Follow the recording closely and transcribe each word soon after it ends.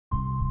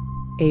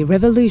A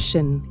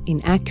revolution in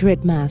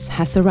accurate mass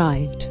has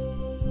arrived,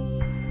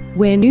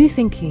 where new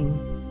thinking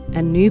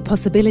and new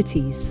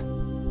possibilities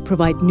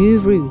provide new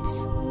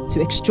routes to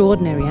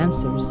extraordinary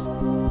answers.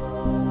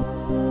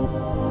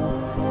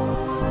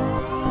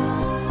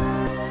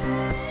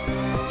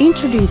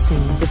 Introducing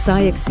the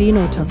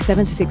ZenoTOF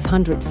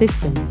 7600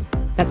 system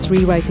that's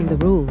rewriting the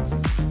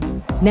rules.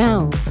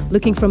 Now,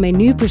 looking from a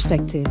new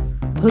perspective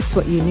puts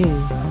what you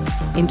knew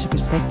into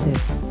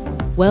perspective.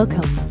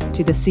 Welcome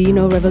to the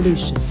Zeno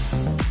revolution.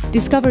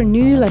 Discover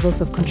new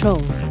levels of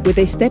control with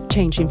a step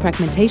change in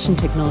fragmentation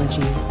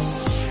technology.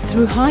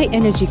 Through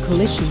high-energy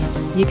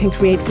collisions, you can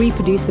create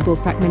reproducible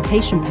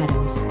fragmentation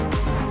patterns.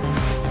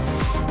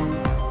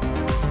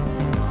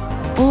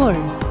 Or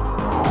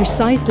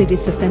precisely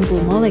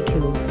disassemble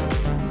molecules,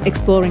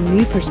 exploring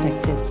new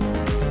perspectives.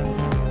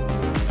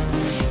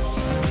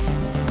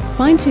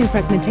 Fine-tune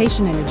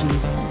fragmentation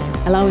energies,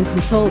 allowing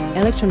controlled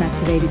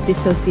electron-activated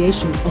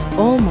dissociation of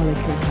all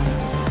molecule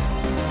types.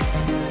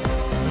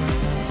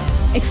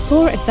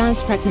 Explore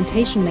advanced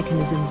fragmentation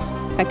mechanisms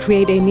that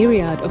create a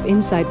myriad of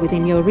insight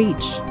within your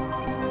reach.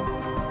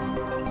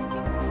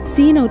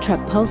 Zeno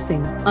trap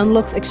pulsing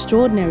unlocks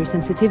extraordinary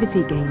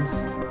sensitivity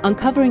gains,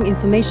 uncovering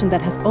information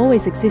that has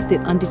always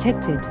existed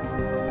undetected,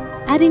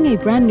 adding a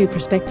brand new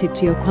perspective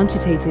to your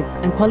quantitative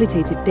and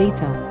qualitative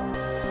data.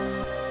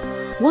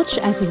 Watch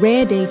as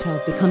rare data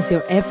becomes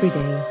your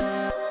everyday.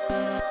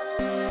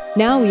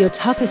 Now your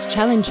toughest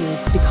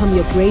challenges become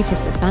your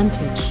greatest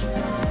advantage.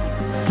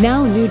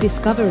 Now new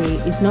discovery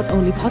is not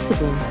only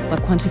possible,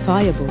 but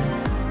quantifiable.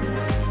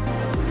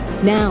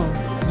 Now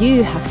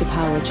you have the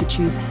power to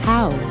choose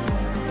how.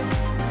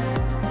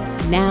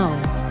 Now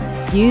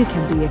you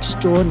can be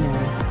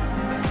extraordinary.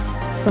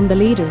 From the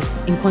leaders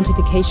in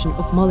quantification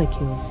of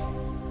molecules.